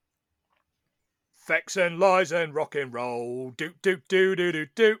Facts and lies and rock and roll. Doot, doot, doot, doot, doot,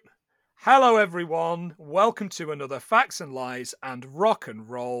 doot. Hello, everyone. Welcome to another Facts and Lies and Rock and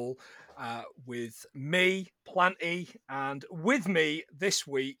Roll with me, Planty. And with me this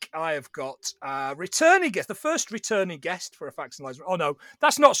week, I have got returning guest, the first returning guest for a Facts and Lies. Oh, no,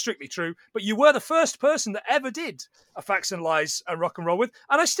 that's not strictly true. But you were the first person that ever did a Facts and Lies and Rock and Roll with.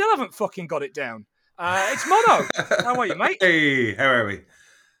 And I still haven't fucking got it down. It's Mono. How are you, mate? Hey, how are we?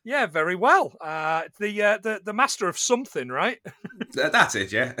 Yeah, very well. The master of something, right? That's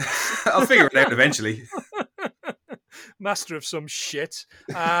it, yeah. I'll figure it out eventually. Master of some shit.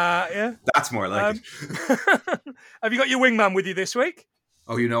 Yeah. That's more like it. Have you got your wingman with you this week?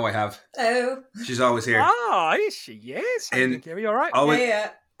 Oh, you know I have. Oh. She's always here. Ah, here she is. Are you all right?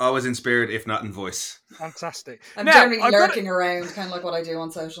 Always in spirit, if not in voice. Fantastic. I'm generally lurking around, kind of like what I do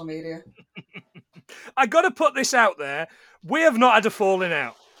on social media. I got to put this out there. We have not had a falling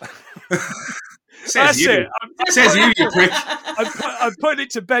out. Says you. Says you prick. I'm putting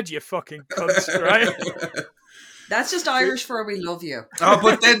it to bed, you fucking cunt, right? That's just Irish for we love you. Oh,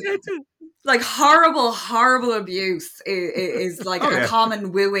 but then... Like, horrible abuse is like a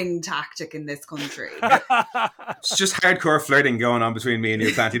common wooing tactic in this country. It's just hardcore flirting going on between me and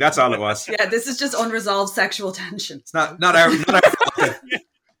you, Planty. That's all it was. Yeah, this is just unresolved sexual tension. It's not our fault.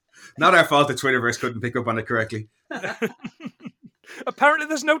 Not our fault that Twitterverse couldn't pick up on it correctly. Apparently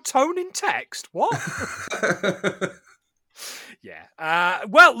there's no tone in text. What? Yeah.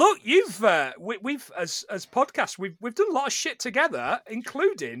 Well, look, we've as podcasts, we've done a lot of shit together,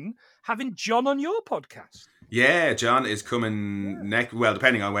 including having John on your podcast. Yeah, John is coming next. Well,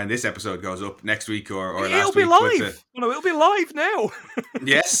 depending on when this episode goes up, next week or last week. It'll be live. No, it'll be live now.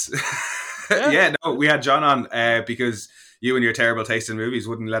 Yes. Yeah. No, we had John on because you and your terrible taste in movies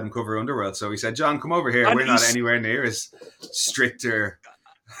wouldn't let him cover Underworld. So he said, John, come over here. And we're not anywhere near as strict or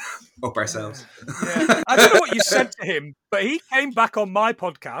up ourselves. Yeah. I don't know what you said to him, but he came back on my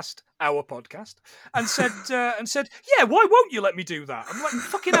podcast, our podcast, and said, yeah, why won't you let me do that? I'm like,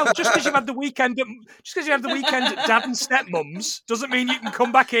 fucking hell, just because you had the weekend at Dad and Stepmom's doesn't mean you can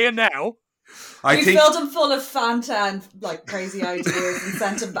come back here now. You filled him full of Fanta and like crazy ideas and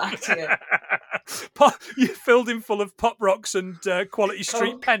sent him back to you. You filled him full of Pop Rocks and Quality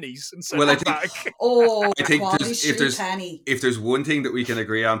Street pennies and sent him back. Oh, I think Quality Street penny. If there's one thing that we can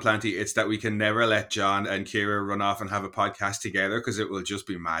agree on, Planty, it's that we can never let John and Kira run off and have a podcast together because it will just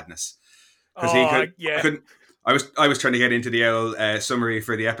be madness. I was trying to get into the old summary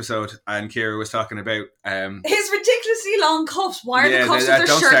for the episode, and Kira was talking about his ridiculously long cuffs. Why are the cuffs of their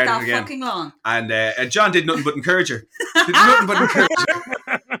shirt that fucking long? And John did nothing but encourage her.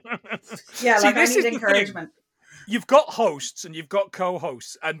 Yeah, like I need encouragement. You've got hosts and you've got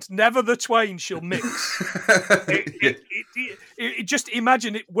co-hosts, and never the twain shall mix. Just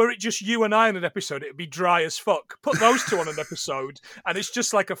imagine it. Were it just you and I on an episode, it'd be dry as fuck. Put those two on an episode, and it's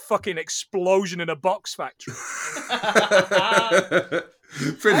just like a fucking explosion in a box factory.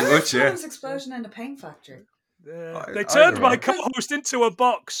 Pretty much, yeah. Explosion in a paint factory. They turned my co-host into a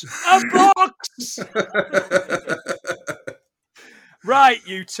box. A box. Right,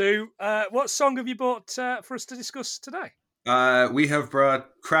 you two. What song have you brought for us to discuss today? We have brought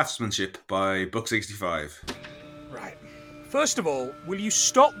Craftsmanship by Buck 65. Right. First of all, will you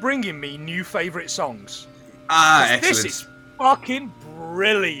stop bringing me new favourite songs? Excellent. This is fucking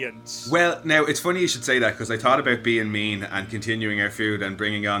brilliant. Well, now, it's funny you should say that, because I thought about being mean and continuing our food and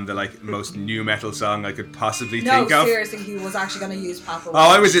bringing on the most new metal song I could possibly think of. No, seriously, he was actually going to use Papa Roach.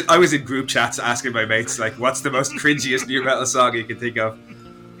 I was in group chats asking my mates, what's the most cringiest new metal song you can think of?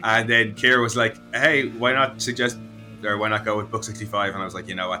 And then Kira was like, hey, why not go with Buck 65? And I was like,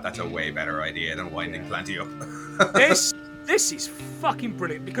 you know what, that's a way better idea than winding Planty up. This is fucking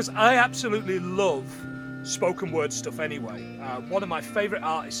brilliant, because I absolutely love spoken word stuff anyway. One of my favourite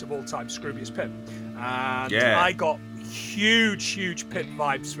artists of all time, Scroobius Pip. And I got huge Pip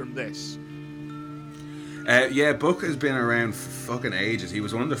vibes from this. Buck has been around for fucking ages. He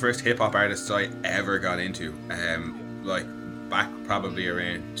was one of the first hip-hop artists I ever got into. Back probably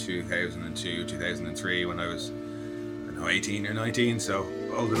around 2002, 2003 when I was 18 or 19, so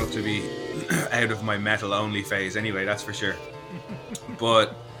old enough to be out of my metal-only phase anyway, that's for sure.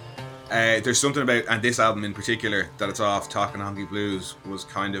 But there's something about, and this album in particular, that it's off Talking Honky Blues was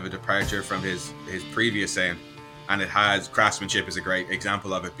kind of a departure from his previous sound, and it has Craftsmanship is a great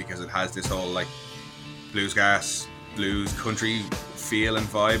example of it, because it has this whole blues country feel and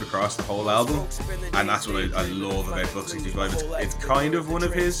vibe across the whole album, and that's what I love about Buck 65. It's kind of one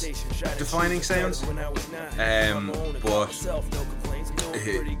of his defining sounds, but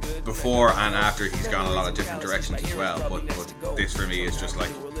before and after he's gone a lot of different directions as well, but this for me is just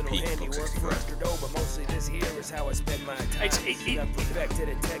peak Buck 65.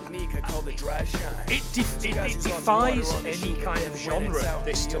 It defies any kind of genre,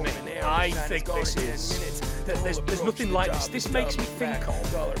 this to me. I think this is... There's nothing like this. This makes me think of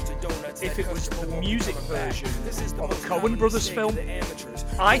if it was the music version of a Coen Brothers film.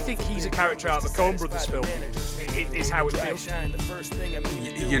 I think he's a character out of a Coen Brothers film. It is how it feels.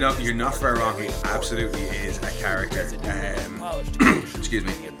 You know, you're not far wrong. He absolutely is a character. Excuse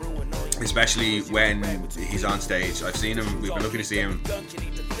me. Especially when he's on stage. I've seen him. We've been looking to see him.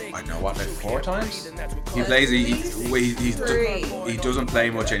 I don't know what, like 4 times. He plays. He doesn't play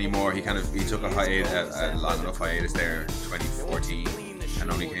much anymore. He took a hiatus, a long enough hiatus there, 2014,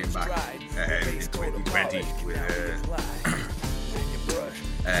 and only came back in 2020 with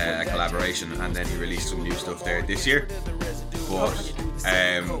a collaboration, and then he released some new stuff there this year. But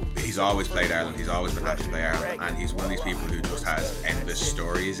he's always played Ireland. He's always been happy to play Ireland, and he's one of these people who just has endless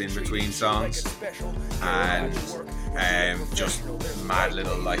stories in between songs, and just mad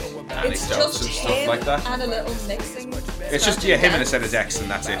little like anecdotes and stuff like that. And a little mixing. It's just him and a set of decks,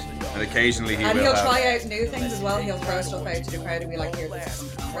 and that's it. And occasionally he'll try out new things as well. He'll throw stuff out to the crowd and be like, "Here, this is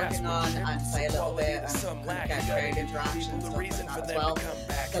something I'm working on," and say a little bit and get crowd interaction and stuff like that as well.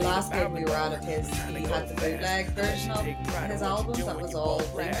 The last gig we were at of his, he had the bootleg version of his album that was all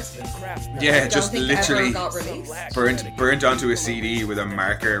remixed. Yeah, just literally burnt onto a CD with a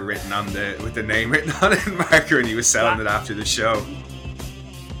marker written on with the name written on it in marker, and he was selling it after the show.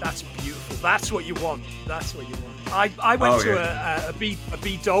 That's beautiful. That's what you want. That's what you want. I went to a B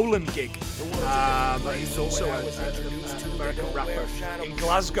Dolan gig. He's also an American rapper in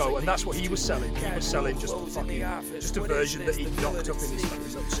Glasgow, and that's what he was selling. He was selling just a version that he knocked up in his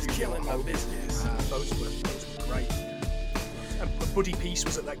studio at home. Those were great. And Buddy Peace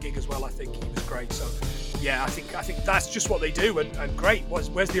was at that gig as well. I think he was great. So yeah, I think that's just what they do, and great. Where's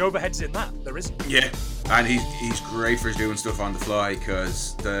the overheads in that? There isn't. Yeah, and he's great for doing stuff on the fly,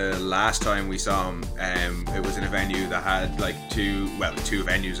 because the last time we saw him, it was in a venue that had like two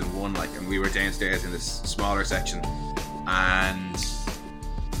venues in one, and we were downstairs in this smaller section, and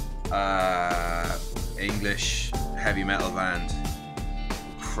English heavy metal band.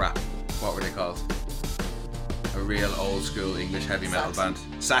 Crap, what were they called? A real old school English heavy metal band.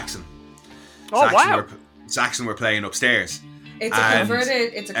 Saxon. Oh, wow. Saxon were playing upstairs. It's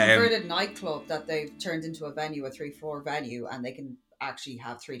a converted nightclub that they've turned into a venue, a 3-floor venue, and they can actually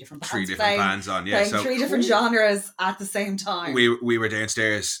have 3 different bands on, playing 3 different genres at the same time. We were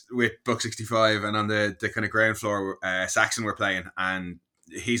downstairs with Buck 65, and on the kind of ground floor, Saxon were playing, and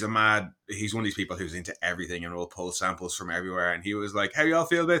he's one of these people who's into everything and will pull samples from everywhere, and he was like, "How y'all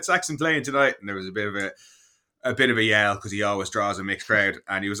feel about Saxon playing tonight?" And there was a bit of a yell, because he always draws a mixed crowd,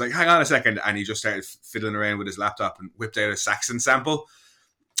 and he was like, "Hang on a second," and he just started fiddling around with his laptop and whipped out a Saxon sample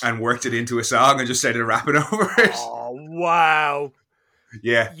and worked it into a song and just started rapping over it. Oh, wow.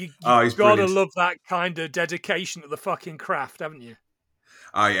 Yeah. He's brilliant. Gotta love that kind of dedication to the fucking craft, haven't you?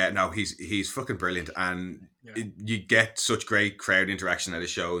 Oh yeah, no, he's fucking brilliant, and you get such great crowd interaction at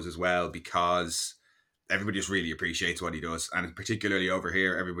his shows as well, because everybody just really appreciates what he does, and particularly over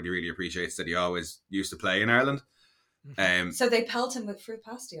here, everybody really appreciates that he always used to play in Ireland. So they pelt him with fruit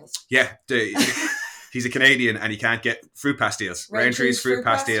pastilles. Yeah, he's a Canadian, and he can't get fruit pastilles. Rowntree's fruit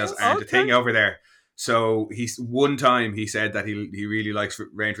pastilles are the thing over there. So one time he said that he really likes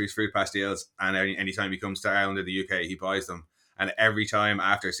Rowntree's fruit pastilles, and anytime he comes to Ireland or the UK, he buys them. And every time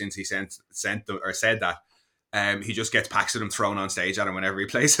since he sent them or said that, he just gets packs of them thrown on stage at him whenever he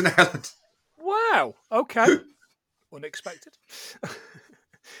plays in Ireland. Wow. Okay. Unexpected.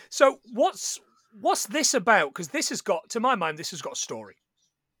 So what's this about? Because this has got a story.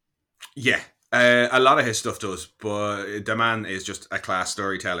 Yeah. A lot of his stuff does, but the man is just a class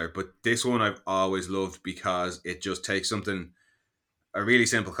storyteller. But this one I've always loved, because it just takes a really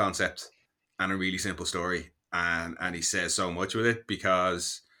simple concept and a really simple story, and he says so much with it,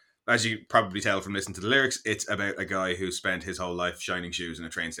 because, as you probably tell from listening to the lyrics, it's about a guy who spent his whole life shining shoes in a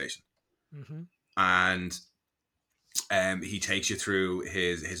train station. Mm-hmm. And he takes you through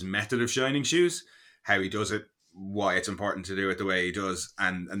his method of shining shoes, how he does it, why it's important to do it the way he does,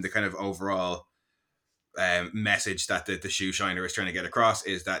 and the kind of overall message that the shoe shiner is trying to get across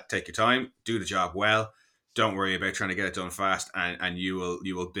is that take your time, do the job well, don't worry about trying to get it done fast, and you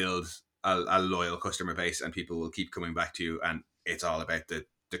will build a loyal customer base, and people will keep coming back to you, and it's all about the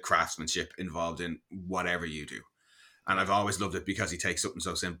craftsmanship involved in whatever you do. And I've always loved it, because he takes something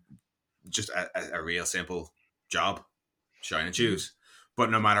so simple, just a real simple job, shining shoes, but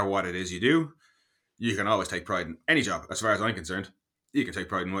no matter what it is you do, you can always take pride in any job. As far as I'm concerned, you can take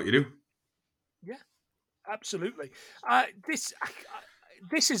pride in what you do. Yeah, absolutely.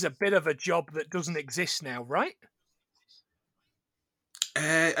 this is a bit of a job that doesn't exist now, right?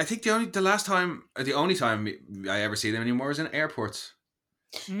 I think the only time I ever see them anymore is in airports.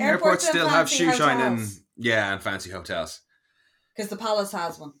 Airports still have shoe shine and fancy hotels. Because the Palace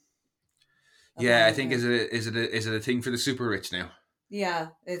has one. Yeah, I think is it a thing for the super rich now? Yeah,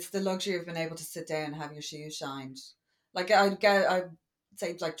 it's the luxury of being able to sit down and have your shoes shined. Like I'd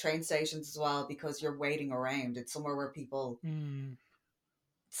say like train stations as well, because you're waiting around. It's somewhere where people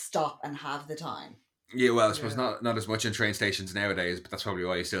stop and have the time. Yeah, well, I suppose not as much in train stations nowadays, but that's probably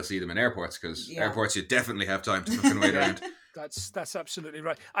why you still see them in airports, because airports you definitely have time to fucking wait around. That's absolutely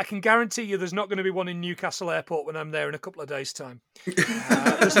right. I can guarantee you there's not going to be one in Newcastle Airport when I'm there in a couple of days' time.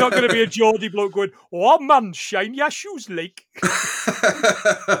 There's not going to be a Geordie bloke going, "Oh man, shine your shoes, leak."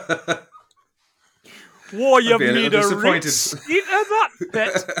 Whoa, you've made a rich skin of that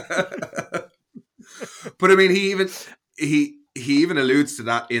pet. But I mean, he even alludes to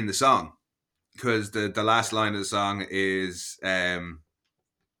that in the song, because the last line of the song is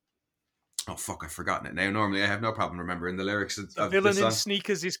oh fuck, I've forgotten it now. Normally I have no problem remembering the lyrics of the villain the song. In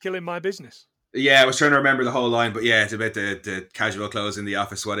sneakers is killing my business. Yeah, I was trying to remember the whole line, but yeah, it's about the casual clothes in the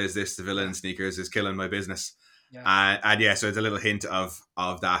office. What is this? The villain in sneakers is killing my business. Yeah. And yeah, so it's a little hint of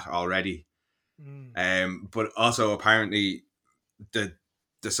that already. But also apparently the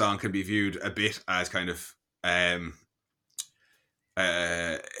song can be viewed a bit as kind of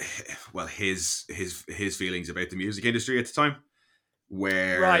well, his feelings about the music industry at the time,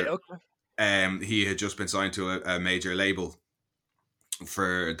 where he had just been signed to a major label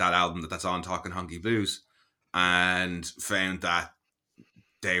for that album that's on, Talking Honky Blues, and found that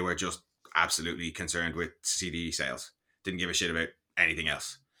they were just absolutely concerned with CD sales, didn't give a shit about anything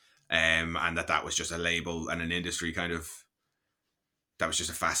else, and that was just a label and an industry kind of, that was just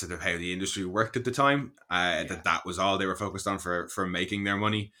a facet of how the industry worked at the time. That was all they were focused on for making their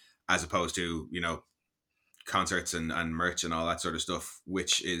money, as opposed to, you know, concerts and merch and all that sort of stuff,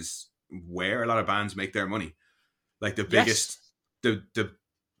 which is where a lot of bands make their money. Like the biggest, the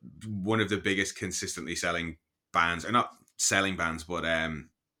one of the biggest consistently selling bands, or not selling bands, but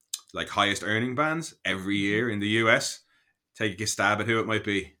like highest earning bands every year in the US. Take a stab at who it might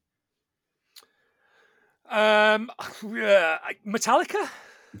be. Metallica?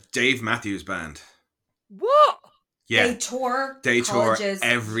 Dave Matthews Band. What? Yeah. They tour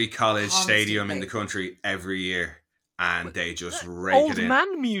every college stadium in the country every year, and they just rake it in. Old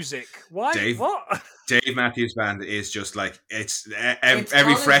man music. Why? What? Dave Matthews Band is just like, it's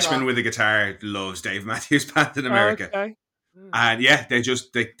every freshman with a guitar loves Dave Matthews Band in America. Okay. And yeah, they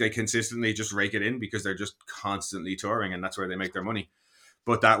consistently just rake it in because they're just constantly touring, and that's where they make their money.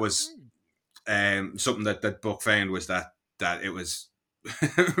 But that was something that Buck found, was that it was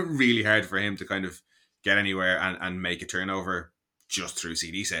really hard for him to kind of get anywhere and make a turnover just through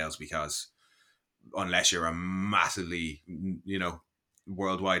CD sales, because unless you're a massively, you know,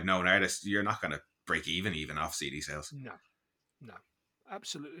 worldwide known artist, you're not going to break even off CD sales. No,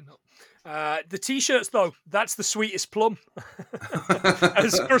 absolutely not. The t-shirts, though, that's the sweetest plum,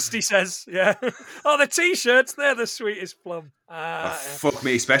 as Krusty says. Yeah. Oh, the t-shirts, they're the sweetest plum. Fuck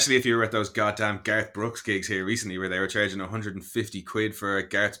me, especially if you were at those goddamn Garth Brooks gigs here recently, where they were charging 150 quid for a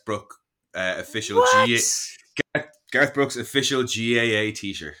Garth Brooks official Garth Brooks official GAA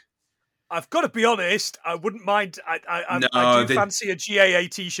t-shirt. I've got to be honest, I wouldn't mind. I do fancy a GAA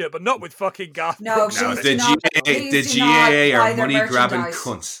t-shirt, but not with fucking Garth Brooks. No, the GAA are money-grabbing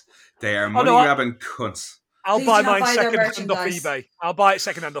cunts. They are money-grabbing cunts. I'll buy mine second-hand off eBay. I'll buy it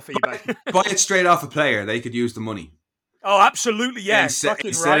second-hand off eBay. Buy it straight off a player. They could use the money. Oh, absolutely, yeah.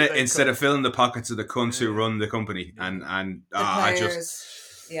 Instead of filling the pockets of the cunts who run the company. That'll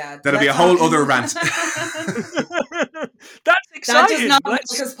be a whole other rant. That's exciting. That does not make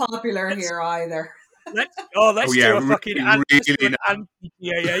us popular here either. Let's do a fucking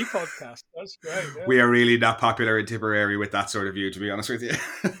anti-GAA podcast. That's great. Yeah. We are really not popular in Tipperary with that sort of view, to be honest with you.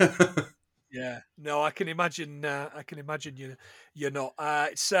 Yeah, no, I can imagine. You're not.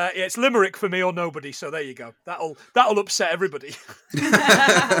 It's Limerick for me or nobody. So there you go. That'll upset everybody.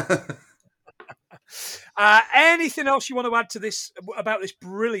 Anything else you want to add to this about this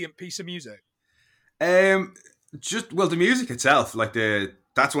brilliant piece of music? The music itself,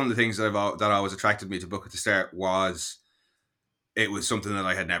 that's one of the things that always attracted me to Buck at the start. Was it was something that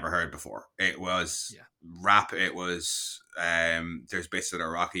I had never heard before. It was rap. It was there's bits that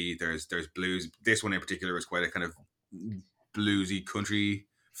are rocky. There's blues. This one in particular was quite a kind of bluesy country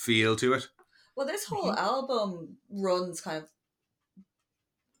feel to it. Well, this whole album runs kind of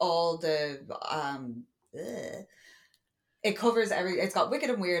all the it covers it's got Wicked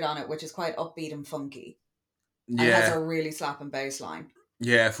and Weird on it, which is quite upbeat and funky. Yeah. And it has a really slapping bass line.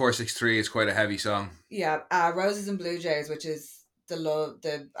 Yeah, 463 is quite a heavy song. Yeah, Roses and Blue Jays, which is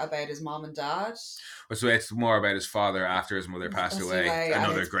about his mom and dad. So it's more about his father after his mother passed away.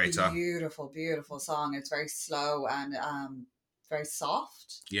 Another great song. Beautiful, beautiful song. It's very slow and very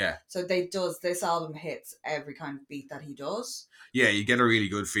soft. Yeah. So this album hits every kind of beat that he does. Yeah, you get a really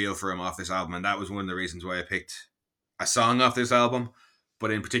good feel for him off this album, and that was one of the reasons why I picked a song off this album.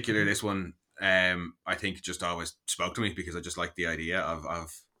 But in particular, this one, I think just always spoke to me because I just like the idea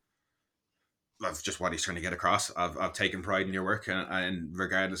of just what he's trying to get across, of taking pride in your work, and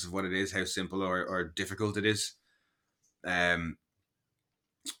regardless of what it is, how simple or difficult it is.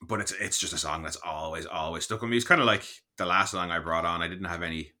 But it's just a song that's always stuck with me. It's kind of like the last song I brought on. I didn't have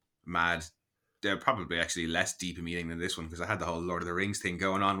any mad. They're probably actually less deep in meaning than this one because I had the whole Lord of the Rings thing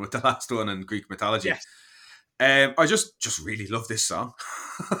going on with the last one and Greek mythology. Yes. I just really love this song.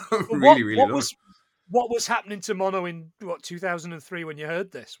 really love it. What was happening to Mono in 2003 when you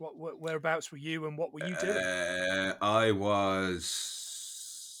heard this? Whereabouts were you and what were you doing? I was.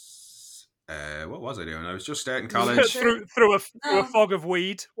 What was I doing? I was just starting college. through a fog of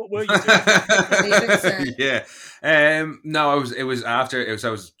weed. What were you doing? Yeah. No, I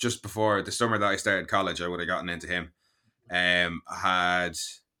was just before the summer that I started college. I would have gotten into him. I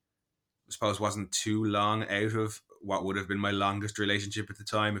suppose wasn't too long out of what would have been my longest relationship at the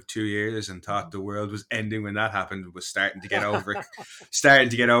time of 2 years, and thought the world was ending when that happened. Was starting to get over it.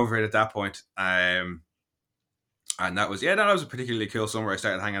 At that point. And that was a particularly cool summer. I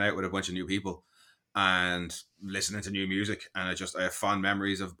started hanging out with a bunch of new people and listening to new music, and I have fond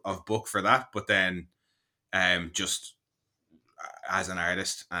memories of Buck for that. But then, just as an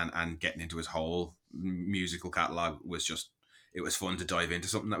artist and getting into his whole musical catalog it was fun to dive into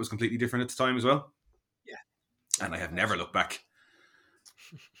something that was completely different at the time as well. Yeah, and I have never looked back.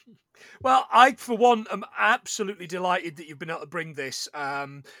 Well, I, for one, am absolutely delighted that you've been able to bring this.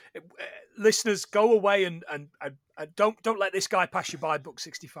 Listeners, go away and don't let this guy pass you by. Book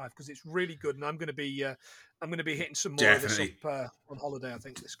 65 because it's really good, and I'm going to be hitting some more of this up on holiday. I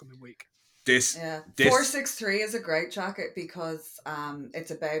think this coming week. This 463 is a great track because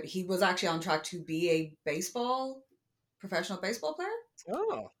it's about he was actually on track to be a professional baseball player.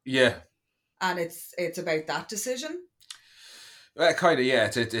 Oh, yeah, and it's about that decision. Kind of,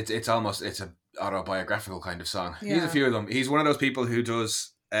 yeah. It's almost an autobiographical kind of song. Yeah. He's a few of them. He's one of those people who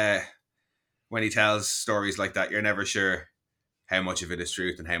does when he tells stories like that, you're never sure how much of it is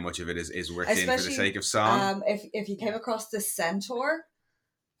truth and how much of it is worked in for the sake of song. If you came across The Centaur.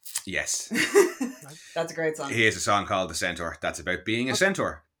 Yes. That's a great song. He has a song called The Centaur. That's about being a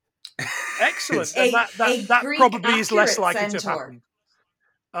centaur. Excellent. And that probably is less likely to happen.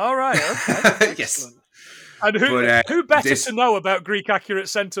 All right. Okay. Yes. And who better to know about Greek accurate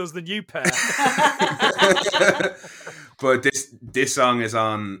centaurs than you, Per? But this song is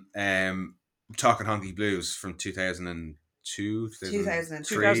on Talking Honky Blues from 2002,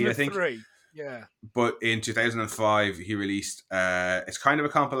 2003, I think. Yeah. But in 2005, he released it's kind of a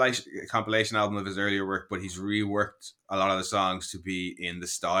compilation album of his earlier work, but he's reworked a lot of the songs to be in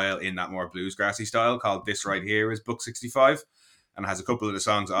that more bluesgrassy style, called This Right Here is Book 65. And has a couple of the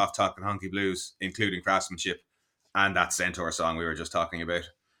songs off Talking Honky Blues, including Craftsmanship and that Centaur song we were just talking about.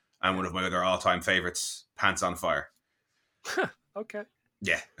 And one of my other all-time favourites, Pants on Fire. Okay.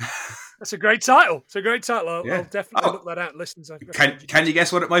 Yeah. That's a great title. I'll definitely look that out and listen to it. Can you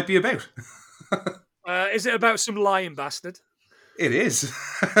guess what it might be about? Is it about some lying bastard? It is.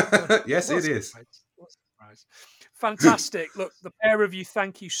 Yes, it is. Fantastic. Look, the pair of you,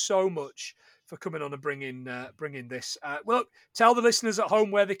 thank you so much for coming on and bringing this. Well, tell the listeners at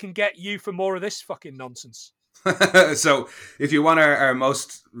home where they can get you for more of this fucking nonsense. So, if you want our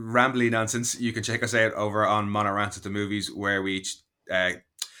most rambly nonsense, you can check us out over on Mono Rants at the Movies, where we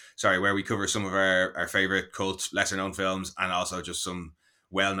cover some of our favorite cult, lesser known films, and also just some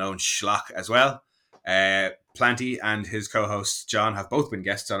well-known schlock as well. Planty and his co-host John have both been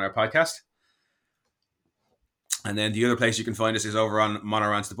guests on our podcast. And then the other place you can find us is over on Mono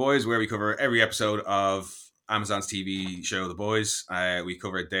Rants The Boys, where we cover every episode of Amazon's TV show The Boys. We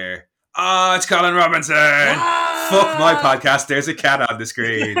covered there. Oh, it's Colin Robinson! Fuck my podcast. There's a cat on the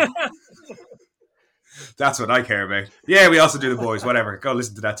screen. That's what I care about. Yeah, we also do The Boys. Whatever. Go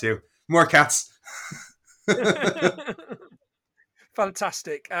listen to that too. More cats.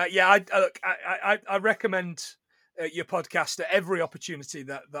 Fantastic. I recommend your podcast at every opportunity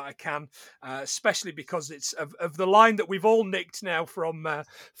that I can, especially because it's of the line that we've all nicked now from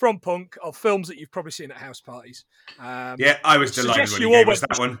Punk, of films that you've probably seen at house parties. Yeah, I was delighted when you gave us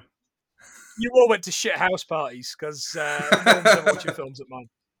that one. You all went to shit house parties because no one's ever watching films at mine.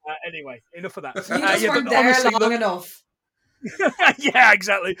 Anyway, enough of that. You just weren't there long enough. Yeah,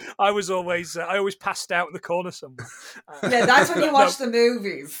 exactly. I always passed out in the corner somewhere. Yeah, that's when you watch the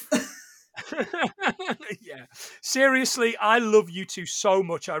movies. Yeah, seriously, I love you two so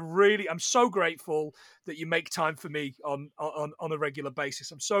much. I'm so grateful that you make time for me on a regular basis.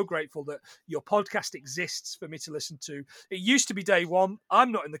 I'm so grateful that your podcast exists for me to listen to. It used to be day one.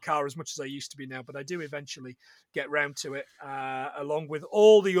 I'm not in the car as much as I used to be now, but I do eventually get round to it, along with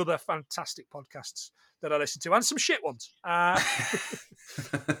all the other fantastic podcasts that I listen to, and some shit ones. But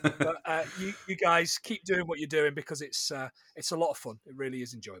you guys keep doing what you're doing, because it's a lot of fun. It really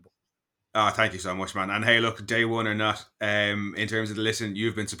is enjoyable. Oh, thank you so much, man. And hey, look, day one or not, in terms of the listen,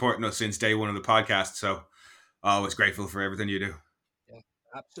 you've been supporting us since day one of the podcast. So always grateful for everything you do. Yeah,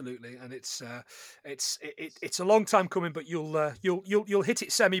 absolutely. And it's a long time coming, but you'll hit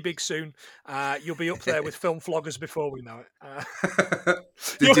it semi big soon. You'll be up there with film floggers before we know it.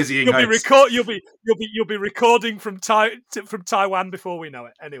 The dizzying you'll heights. You'll be recording from Taiwan before we know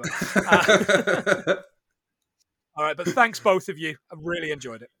it. Anyway. All right, but thanks both of you. I've really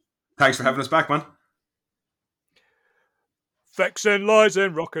enjoyed it. Thanks for having us back, man. Facts and Lies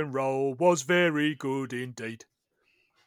and Rock and Roll was very good indeed.